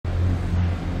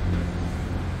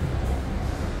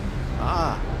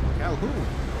Calhoun.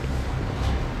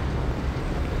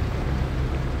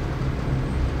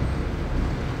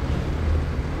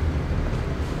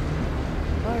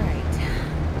 All right.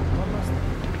 Almost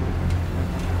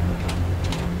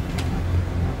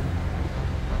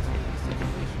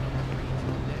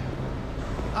there.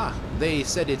 Ah, they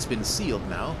said it's been sealed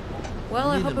now.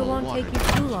 Well, I hope it Minimal won't water take you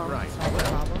too long right. to solve the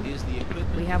Well, problem. is the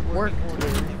equipment We have work to do,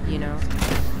 you know.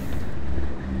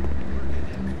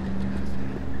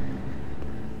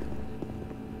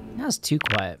 That was too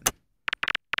quiet.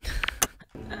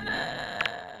 It's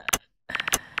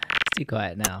too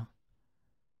quiet now.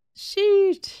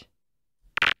 Shoot.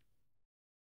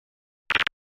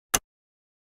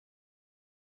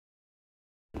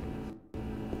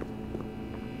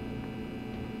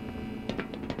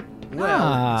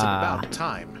 Well, it's about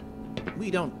time.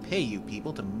 We don't pay you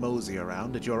people to mosey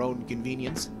around at your own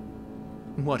convenience.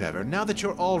 Whatever, now that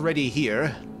you're already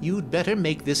here, you'd better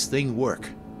make this thing work,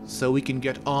 so we can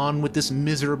get on with this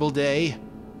miserable day.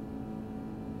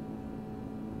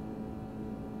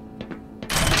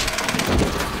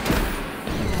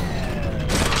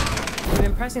 We've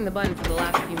been pressing the button for the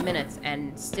last few minutes,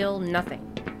 and still nothing.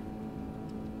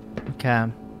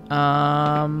 Okay.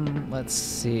 Let's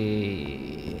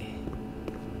see.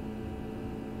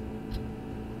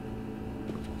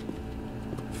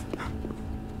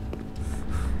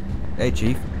 Hey,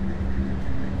 Chief.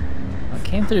 I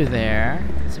came through there,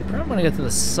 so probably want to go to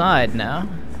the side now.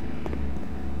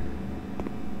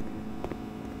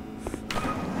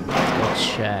 Let's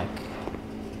go check.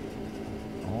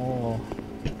 Oh.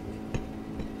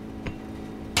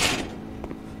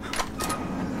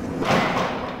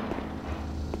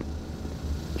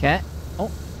 Okay. Oh.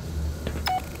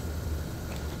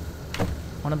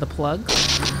 One of the plugs.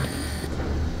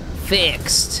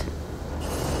 Fixed.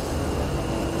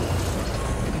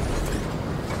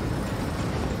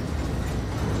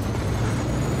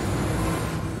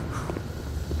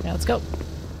 Yeah, let's go.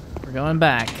 We're going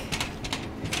back.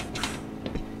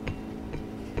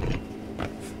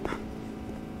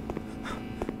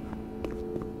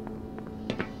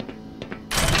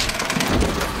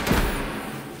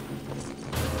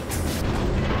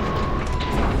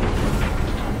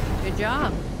 Good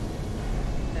job.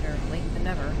 Better late than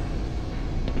never.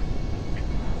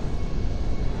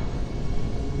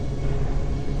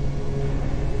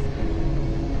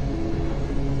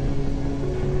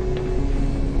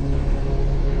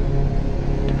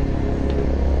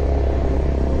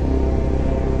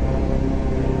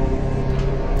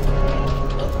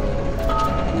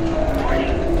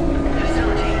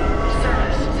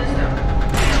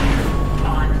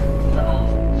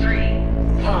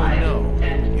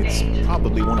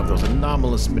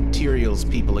 Materials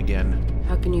people again.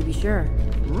 How can you be sure?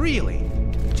 Really?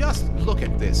 Just look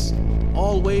at this.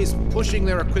 Always pushing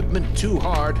their equipment too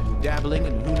hard, dabbling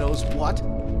in who knows what.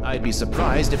 I'd be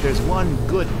surprised if there's one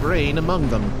good brain among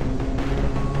them.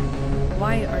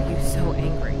 Why are you so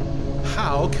angry?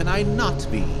 How can I not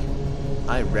be?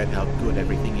 I read how good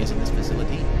everything is in this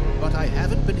facility, but I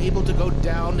haven't been able to go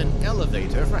down an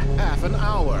elevator for half an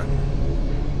hour.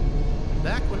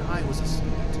 Back when I was a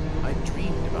student, I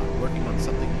dreamed about working on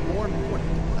something more important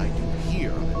than what I do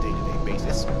here on a day-to-day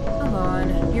basis. Come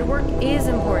on, your work is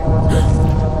important.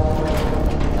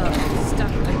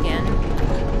 Stuck again?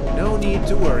 No need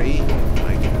to worry.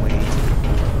 I can wait.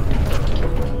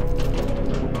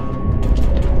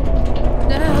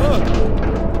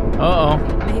 Uh-oh.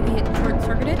 Maybe it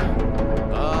short-circuited?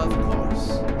 Of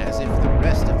course. As if the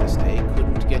rest of this day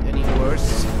couldn't get any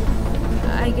worse.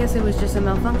 I guess it was just a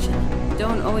malfunction.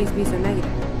 Don't always be so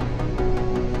negative.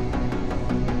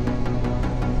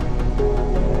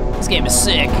 This game is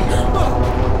sick.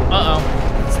 Uh-oh.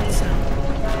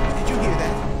 Did you hear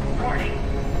that? Warning.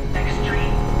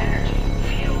 Extreme energy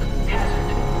field hazard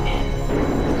in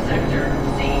Sector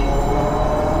C.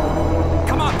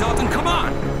 Come on, Dalton, come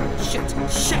on! Shit,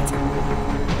 shit!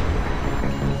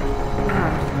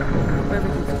 Hope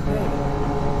everything's okay.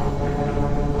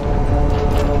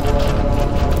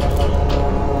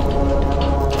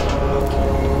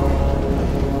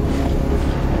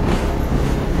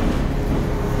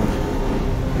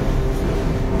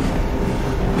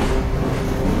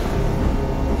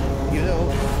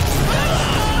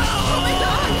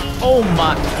 Oh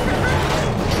my.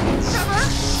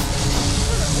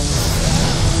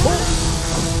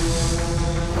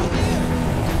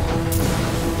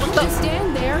 Don't just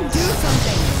stand there, do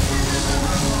something.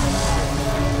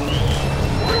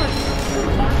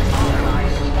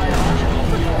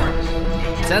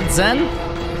 Is that Zen?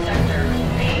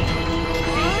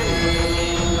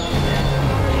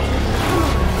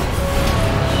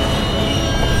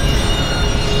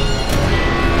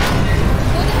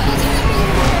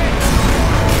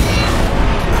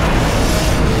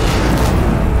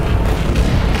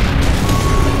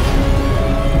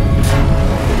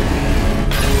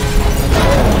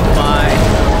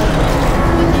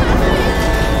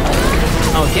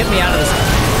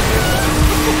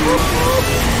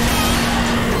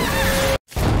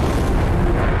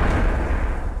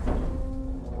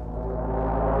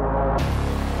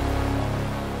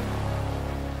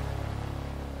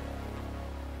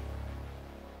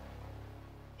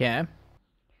 Yeah.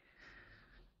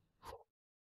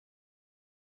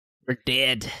 We're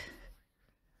dead.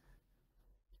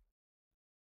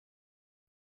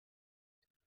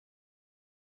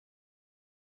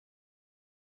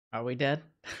 Are we dead?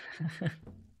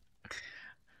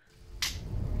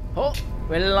 Oh,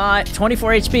 we're live.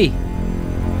 24 HP.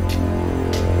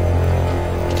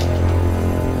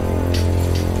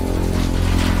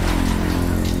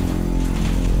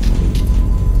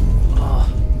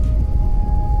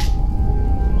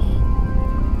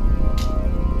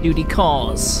 Duty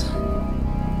calls.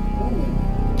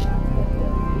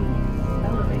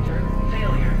 Elevator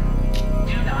failure.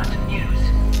 Do not use.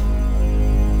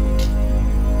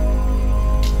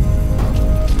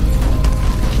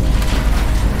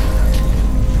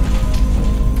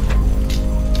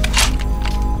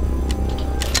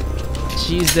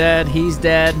 She's dead. He's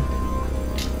dead.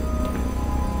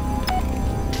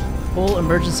 Pull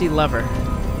emergency lever.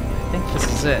 I think this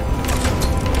is it.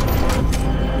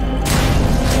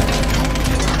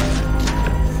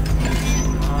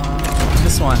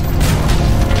 This one.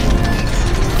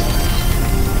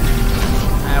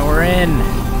 Alright, we're in.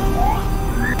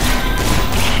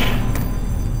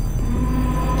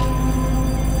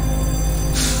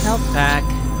 Health pack.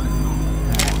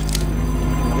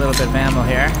 Alright. A little bit of ammo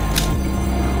here.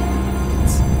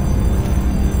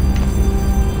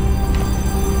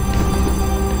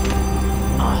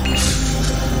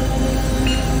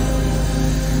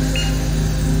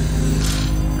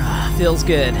 Feels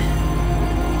good.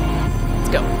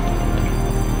 Go.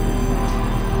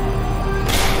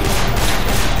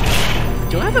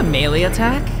 Do I have a melee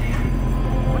attack?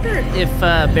 I wonder if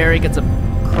Barry gets a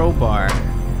crowbar.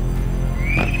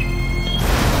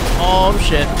 Oh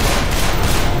shit.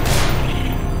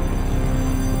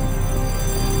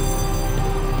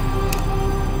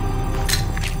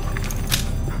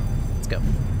 Let's go.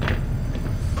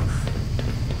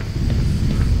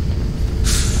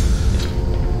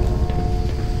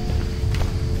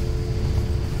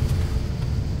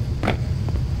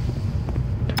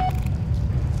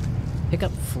 Pick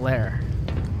up flare.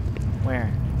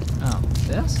 Where? Oh,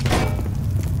 this?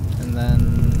 And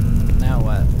then now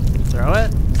what? Throw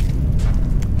it?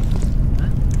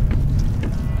 What?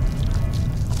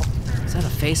 Is that a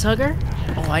face hugger?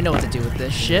 Oh, I know what to do with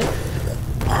this shit.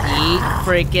 Eat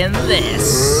freaking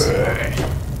this.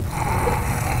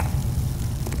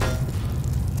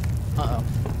 Uh-oh.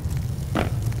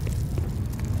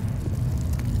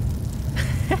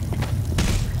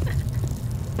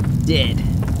 Dead.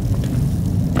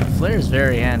 Flare is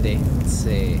very handy. Let's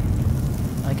see.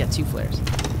 Oh, I got 2 flares.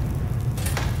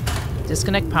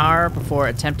 Disconnect power before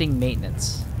attempting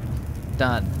maintenance.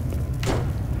 Done.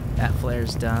 That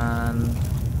flare's done.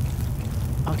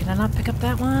 Oh, can I not pick up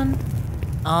that one?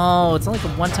 Oh, it's only for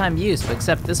one-time use, but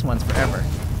except this one's forever.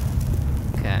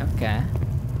 Okay, okay.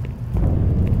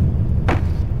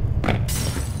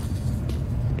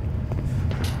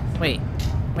 Wait.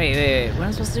 Wait. What am I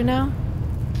supposed to do now?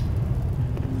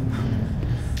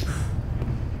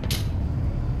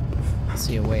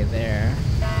 See a way there.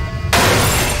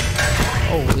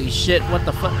 Holy shit, what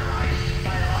the fuck?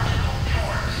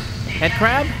 Head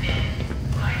crab?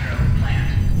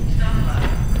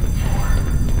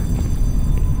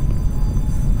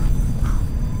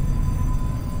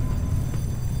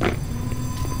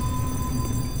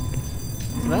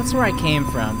 So that's where I came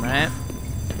from, right?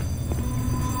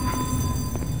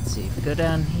 Let's see, if we go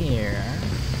down here.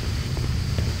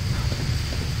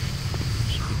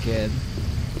 Should be good.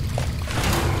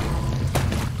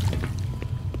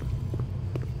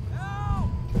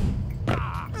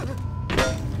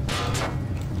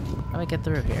 How do I get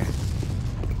through here?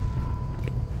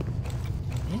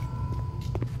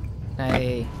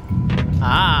 Okay.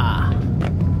 Ah!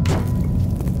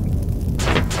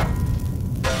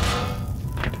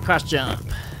 Cross jump.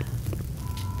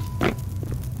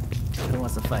 Who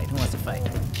wants to fight? Who wants to fight?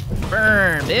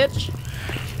 Burn, bitch!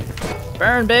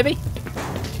 Burn, baby!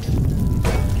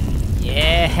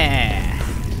 Yeah!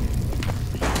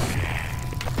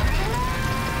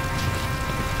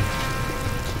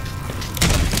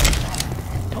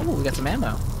 Oh, we got some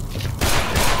ammo.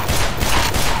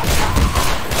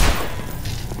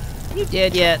 You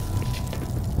dead yet?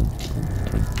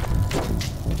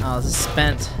 Oh, this is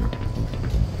spent.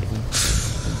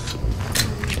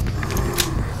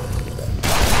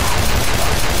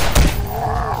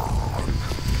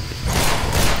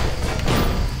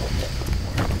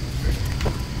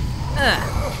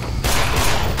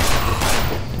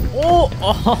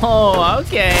 Oh,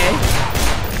 okay.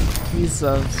 Piece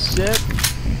of shit.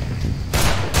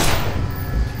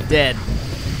 Dead.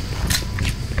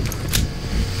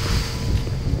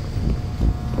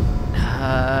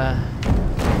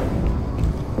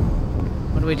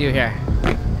 What do we do here?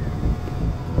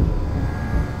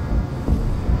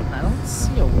 I don't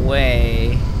see a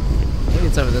way. Maybe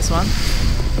it's over this one.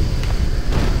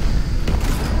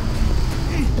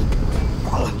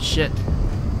 Holy shit.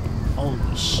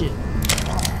 Holy shit.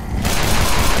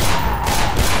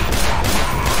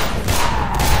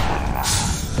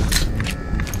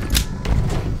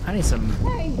 I need some...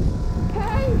 Hey!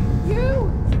 Hey!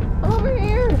 You! Over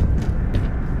here!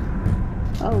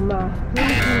 Oh my. Do you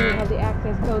have the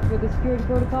access code for the security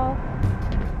protocol?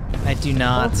 I do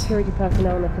not. All security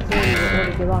personnel in the facility are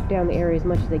ordered to lock down the area as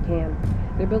much as they can.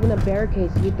 They're building up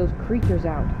barricades to keep those creatures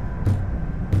out.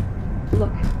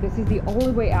 Look, this is the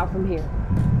only way out from here.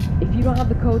 If you don't have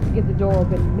the code to get the door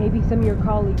open, maybe some of your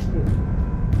colleagues do.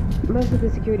 Most of the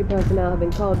security personnel have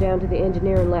been called down to the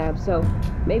engineering lab, so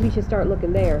maybe you should start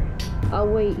looking there. I'll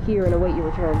wait here and await your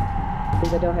return,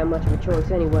 since I don't have much of a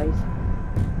choice anyways.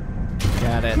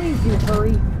 Got it. Please do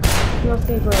hurry. You're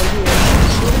safe around here.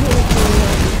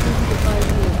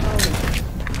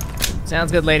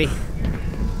 Sounds good, lady.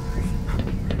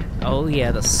 Oh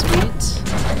yeah, the sweet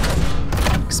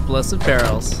explosive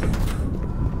barrels.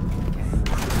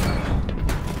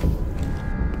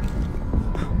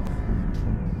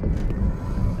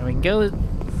 And we can go.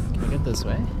 Can we go this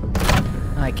way?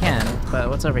 Oh, I can, but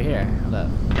what's over here? Hold up.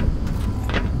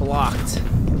 Blocked.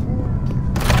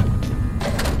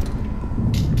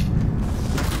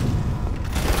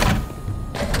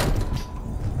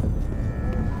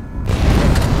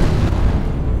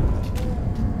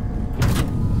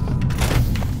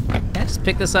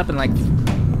 Pick this up and like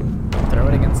throw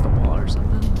it against the wall or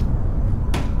something.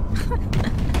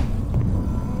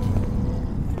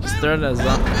 Just throw it as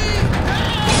a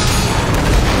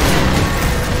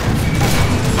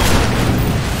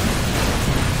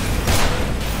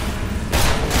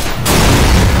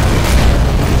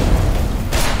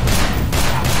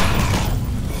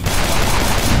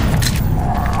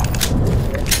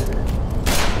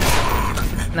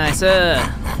nice.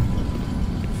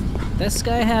 This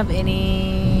guy have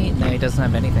any? No, he doesn't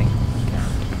have anything. Okay.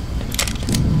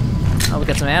 Oh, we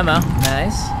got some ammo.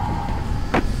 Nice.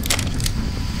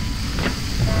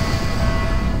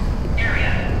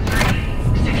 Area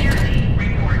 3. Security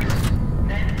reports.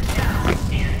 Then down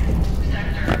in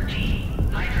Sector G.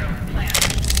 Hydro plant.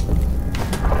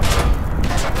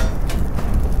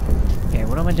 Okay,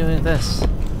 what am I doing with this?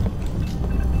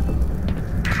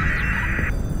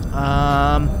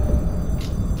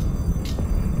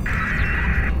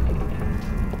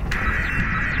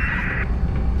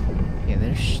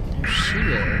 There she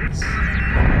is.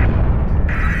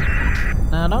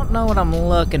 Now, I don't know what I'm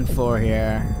looking for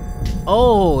here.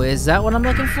 Oh, is that what I'm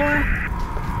looking for?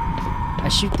 I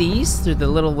shoot these through the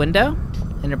little window,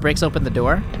 and it breaks open the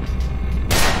door.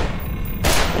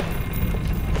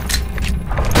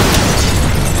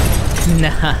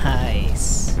 Nice.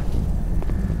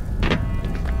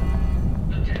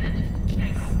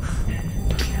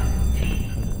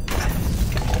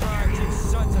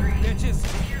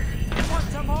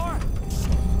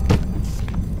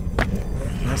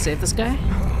 Save this guy?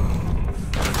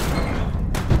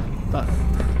 But,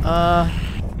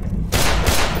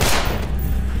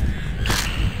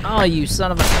 oh, you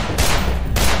son of a...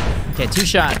 Okay, 2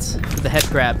 shots for the head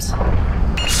crabs.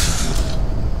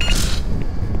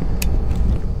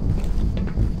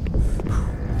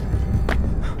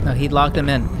 No, he locked him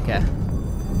in. Okay.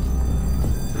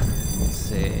 Let's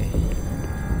see.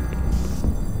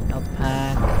 Health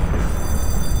pack.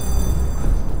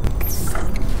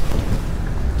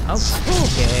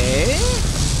 Okay.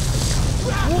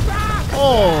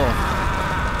 Oh,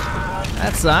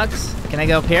 that sucks. Can I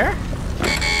go up here?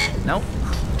 Nope.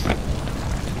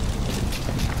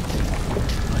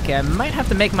 Okay, I might have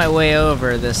to make my way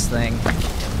over this thing.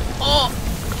 Oh!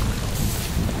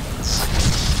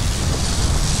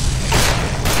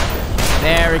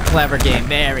 Very clever game,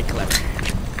 very clever.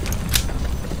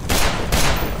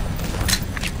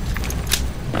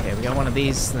 Okay, we got one of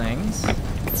these things.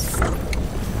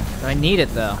 Do I need it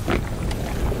though?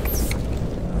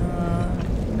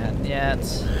 Not yet.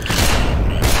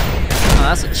 Oh,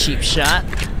 that's a cheap shot.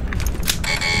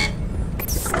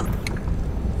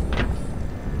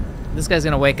 This guy's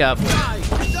gonna wake up. Die!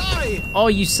 Die! Oh,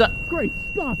 you suck. Great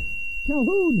Scott!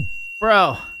 Calhoun!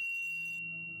 Bro.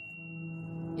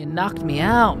 You knocked me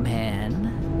out, man.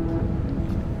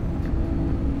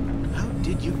 How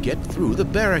did you get through the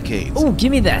barricades? Oh,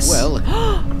 give me this. Well,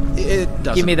 it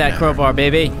doesn't give me that matter. crowbar,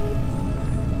 baby.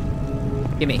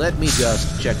 Give me. Let me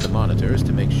just check the monitors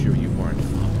to make sure you weren't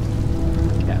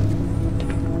followed. Yeah.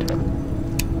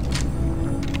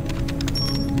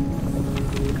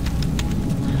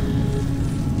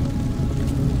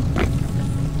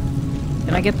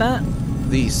 I get that?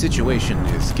 The situation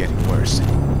is getting worse.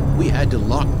 We had to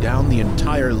lock down the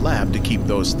entire lab to keep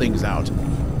those things out.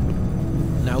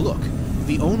 Now look,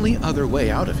 the only other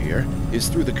way out of here is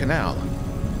through the canal.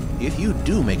 If you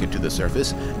do make it to the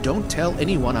surface, don't tell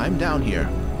anyone I'm down here.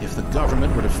 If the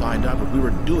government were to find out what we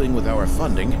were doing with our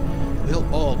funding, we'll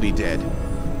all be dead.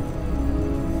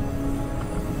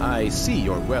 I see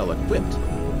you're well equipped,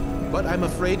 but I'm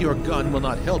afraid your gun will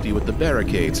not help you with the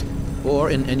barricades,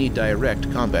 or in any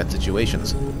direct combat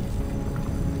situations.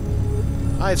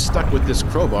 I've stuck with this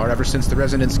crowbar ever since the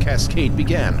resonance cascade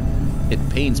began. It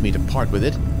pains me to part with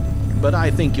it, but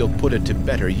I think you'll put it to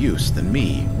better use than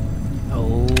me.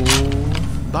 Oh.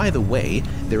 By the way,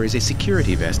 there is a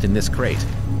security vest in this crate.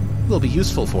 Will be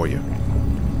useful for you,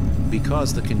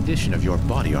 because the condition of your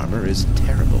body armor is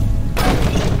terrible.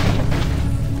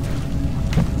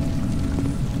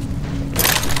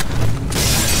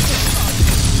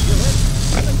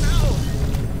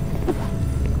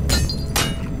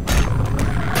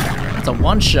 That's a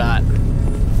one-shot.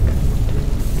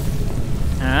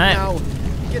 Alright. Now,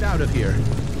 get out of here.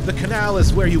 The canal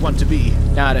is where you want to be.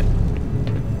 Got it.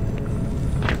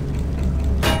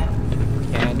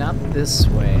 Okay, not this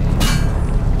way.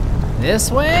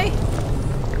 This way?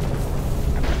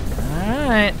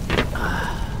 Alright.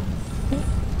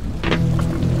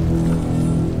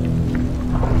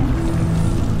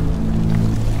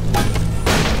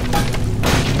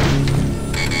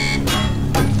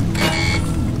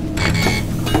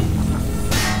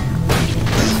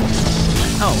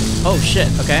 Oh shit,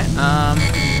 okay.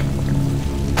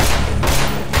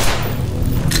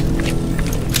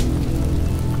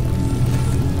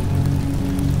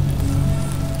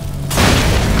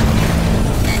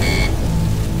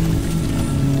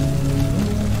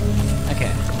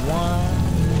 Okay, one.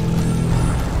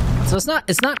 So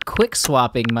it's not quick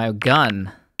swapping my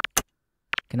gun.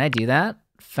 Can I do that?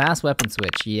 Fast weapon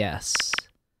switch, yes.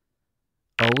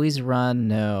 Always run,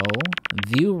 no.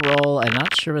 View roll, I'm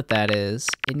not sure what that is.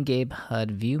 In-game HUD,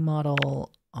 view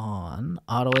model on.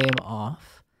 Auto aim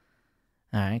off.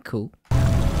 Alright, cool.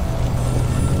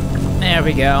 There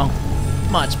we go.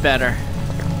 Much better.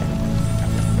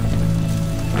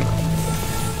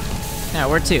 Now,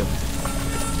 where to?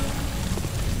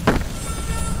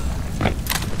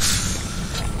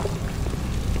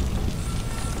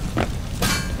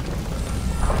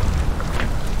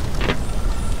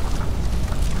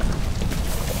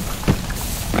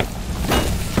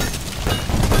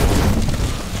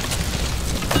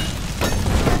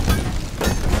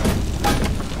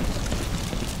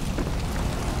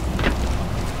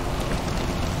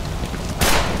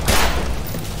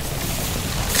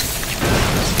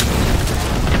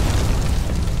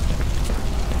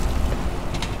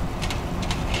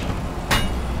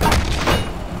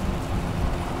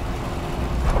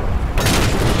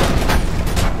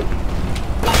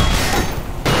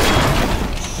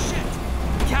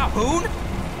 Calhoun?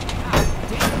 God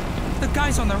damn. The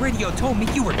guys on the radio told me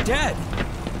you were dead.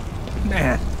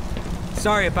 Man,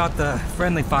 sorry about the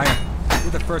friendly fire.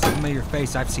 You're the first familiar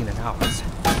face I've seen in hours.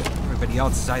 Everybody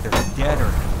else is either dead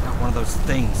or got one of those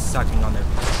things sucking on their...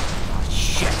 Oh,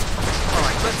 shit.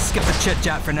 Alright, let's skip the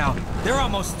chit-chat for now. They're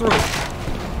almost through.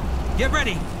 Get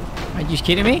ready. Are you just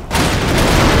kidding me?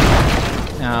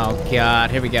 Oh god,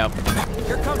 here we go.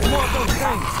 Here comes more of those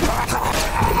things.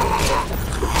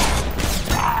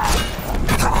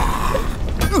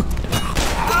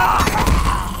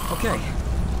 Okay.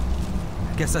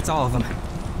 I guess that's all of them.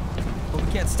 But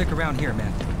we can't stick around here,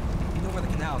 man. You know where the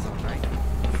canals are, right?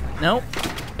 Nope.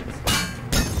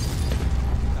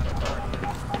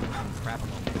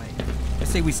 I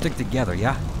say we stick together,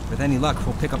 yeah? With any luck,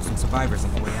 we'll pick up some survivors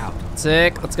on the way out.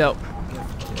 Sick, let's go.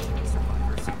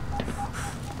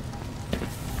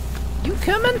 You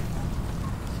coming?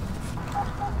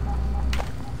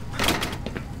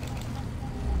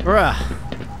 Bruh.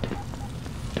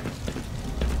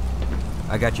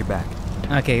 I got your back.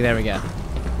 Okay, there we go.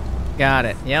 Got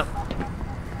it, yep.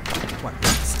 What,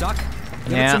 stuck?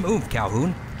 Give Yeah. it some oomph,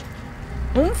 Calhoun.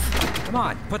 Oomph? Come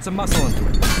on, put some muscle into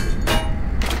it.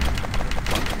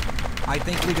 I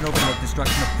think we can overlook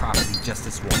destruction of property just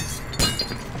this once.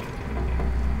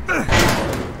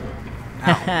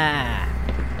 Haha.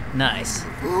 Nice.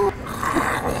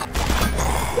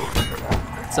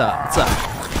 What's up? What's up?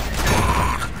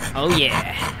 Oh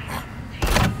yeah.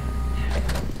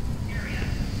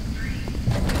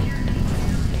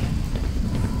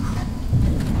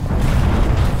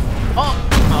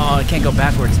 Oh, I can't go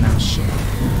backwards now. Shit.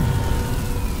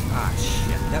 Ah,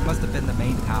 shit. That must have been the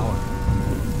main tower.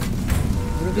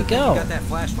 Where did we You go? got that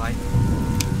flashlight.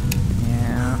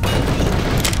 Yeah.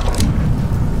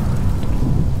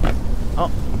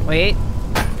 Oh, wait.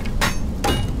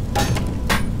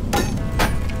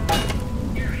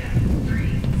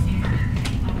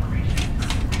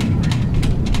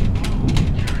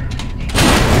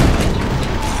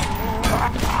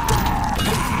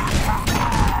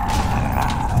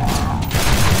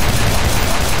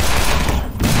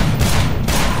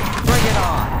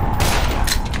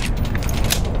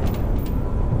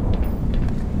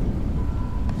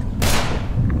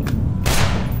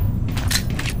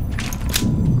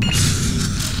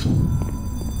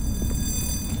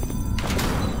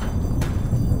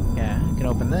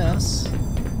 This.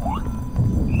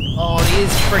 Oh, these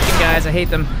freaking guys, I hate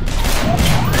them.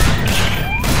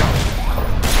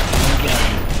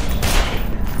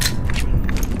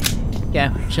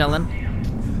 Yeah, chilling.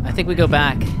 I think we go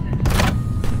back.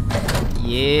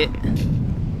 Yeah.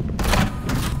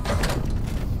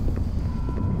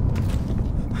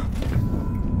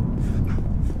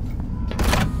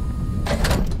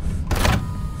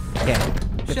 Okay,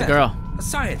 get the girl. A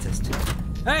scientist.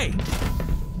 Hey!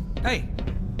 Hey!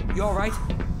 You alright?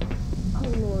 Oh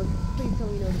Lord, please tell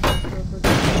me no to this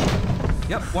for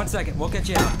Yep, 1 second, we'll get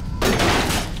you out.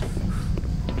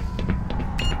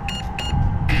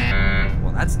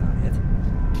 Well, that's not it.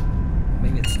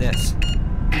 Maybe it's this.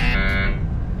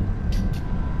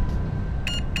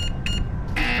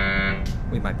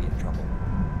 We might be in trouble.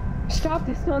 Stop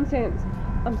this nonsense.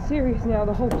 I'm serious now.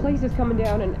 The whole place is coming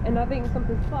down and I think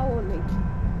something's following me.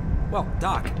 Well,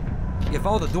 Doc, if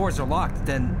all the doors are locked,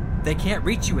 then they can't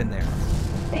reach you in there.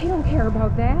 They don't care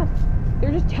about that.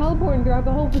 They're just teleporting throughout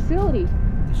the whole facility.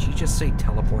 Did she just say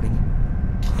teleporting?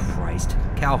 Christ.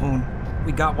 Calhoun,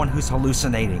 we got one who's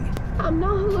hallucinating. I'm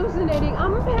not hallucinating.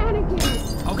 I'm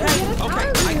panicking. Okay, Get us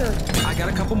out of here. I got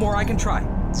a couple more I can try.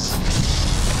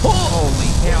 Holy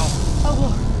hell. Oh,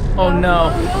 Lord. Oh no.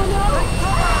 No, no, no.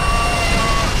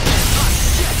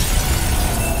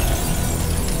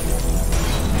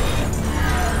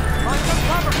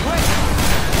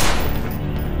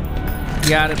 We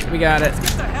got it, we got it. Let's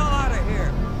get the hell out of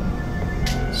here.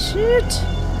 Shit.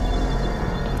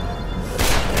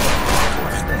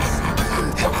 Watch this.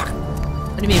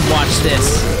 What do you mean, watch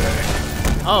this?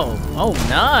 Oh,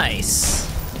 nice.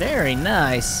 Very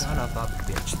nice. Son of a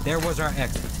bitch. There was our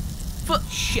exit.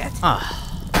 Shit. Ah.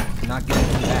 Not getting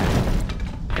through that.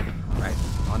 Alright,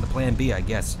 on to plan B, I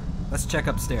guess. Let's check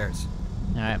upstairs.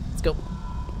 Alright, let's go.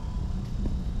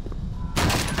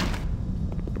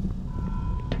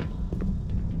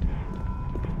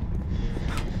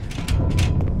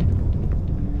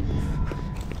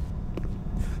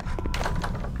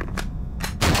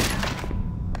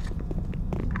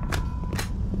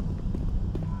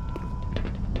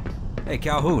 Hey,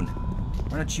 Calhoun,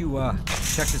 why don't you,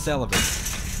 check this elevator?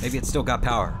 Maybe it's still got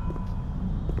power.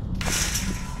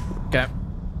 Okay.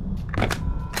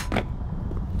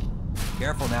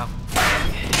 Careful now.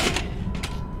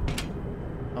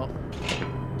 Oh.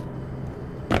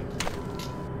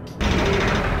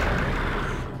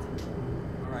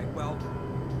 Alright, well,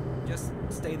 just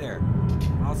stay there.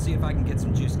 I'll see if I can get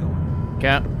some juice going.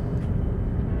 Okay.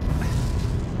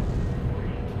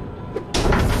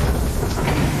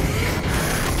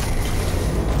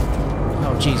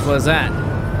 Oh, jeez, what is that?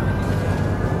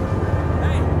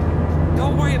 Hey,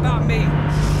 don't worry about me.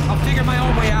 I'll figure my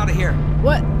own way out of here.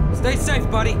 What? Stay safe,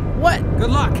 buddy. What?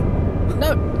 Good luck.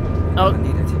 No. I Oh.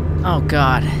 need it. Oh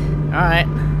God. All right.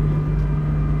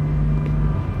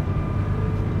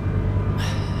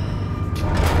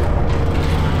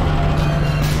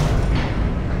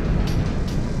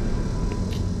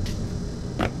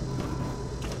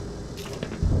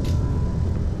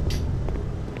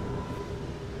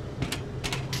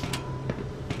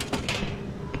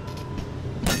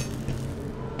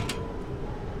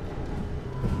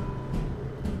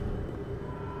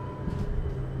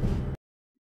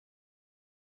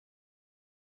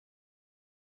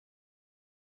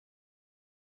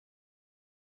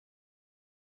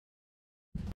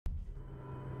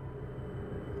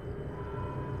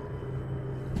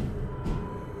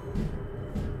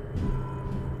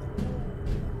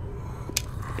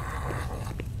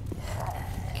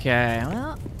 Okay,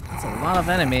 well, that's a lot of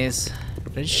enemies.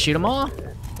 Did I just shoot them all?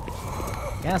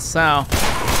 Guess so.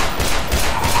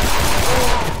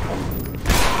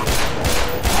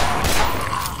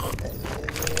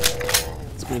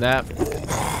 Screw that.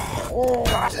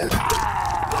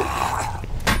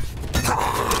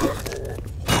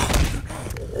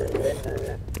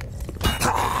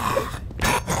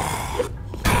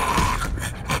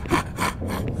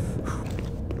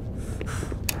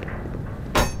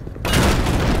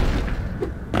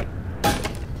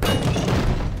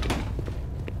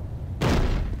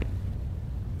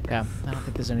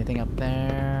 there's anything up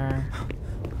there.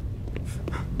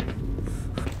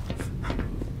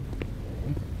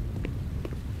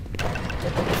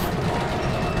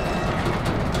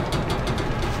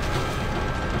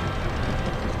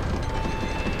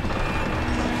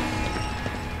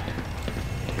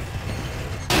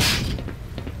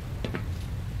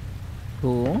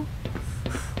 Cool.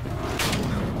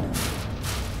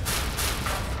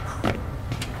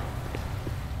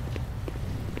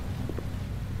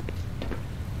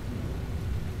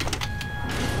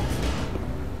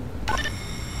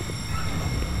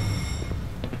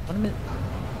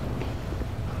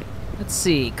 Let's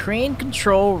see. Crane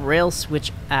control rail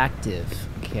switch active.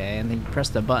 Okay, and then you press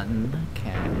the button.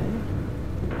 Okay.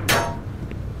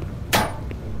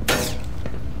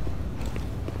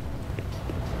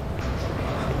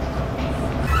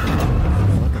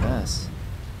 Look at this.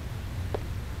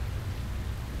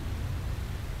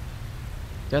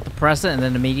 Do I have to press it and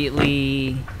then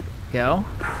immediately go?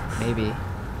 Maybe.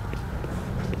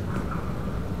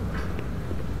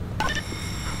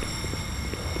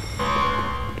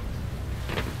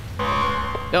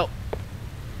 Go.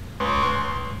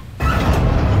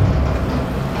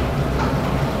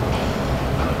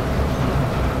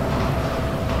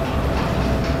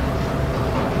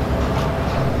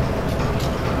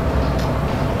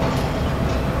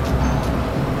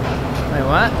 Wait,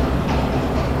 what?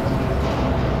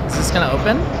 Is this gonna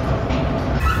open?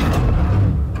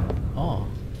 Oh.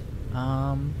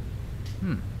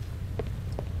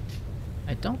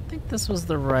 I don't think this was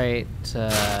the right,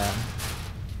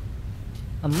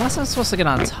 unless I'm supposed to get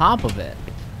on top of it.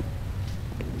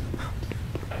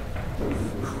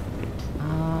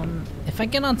 If I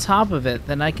get on top of it,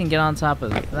 then I can get on top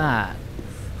of that.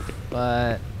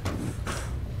 But...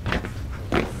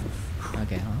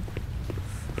 okay, huh?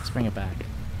 Let's bring it back.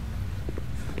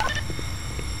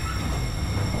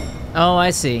 Oh,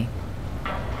 I see.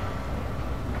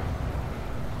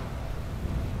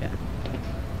 Yeah.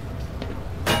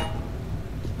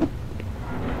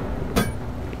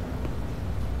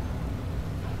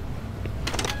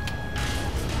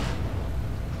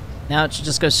 Now it should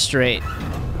just go straight.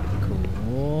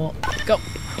 Cool. Go!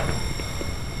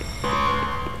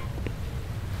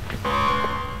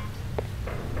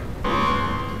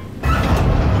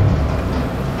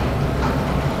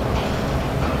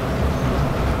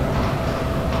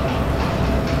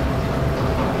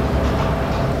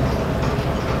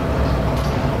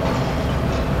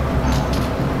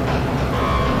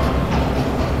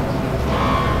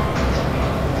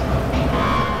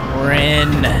 We're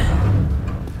in.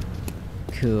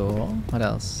 Cool. What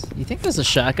else? You think there's a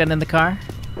shotgun in the car?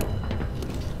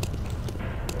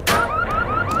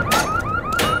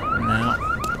 No.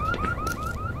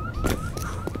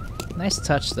 Nice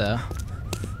touch, though.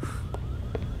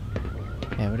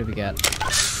 Okay, what do we got?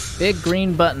 Big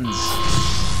green buttons.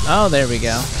 Oh, there we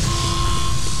go.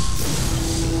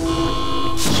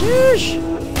 Sheesh!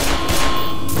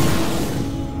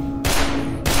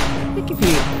 I think if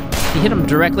you hit him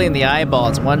directly in the eyeball,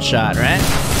 it's one shot, right?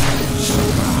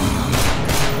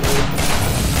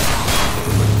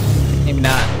 Maybe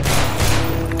not.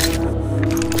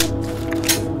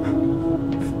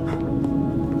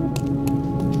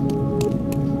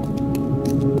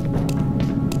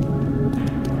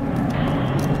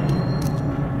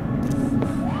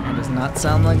 That does not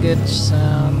sound like good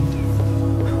sound.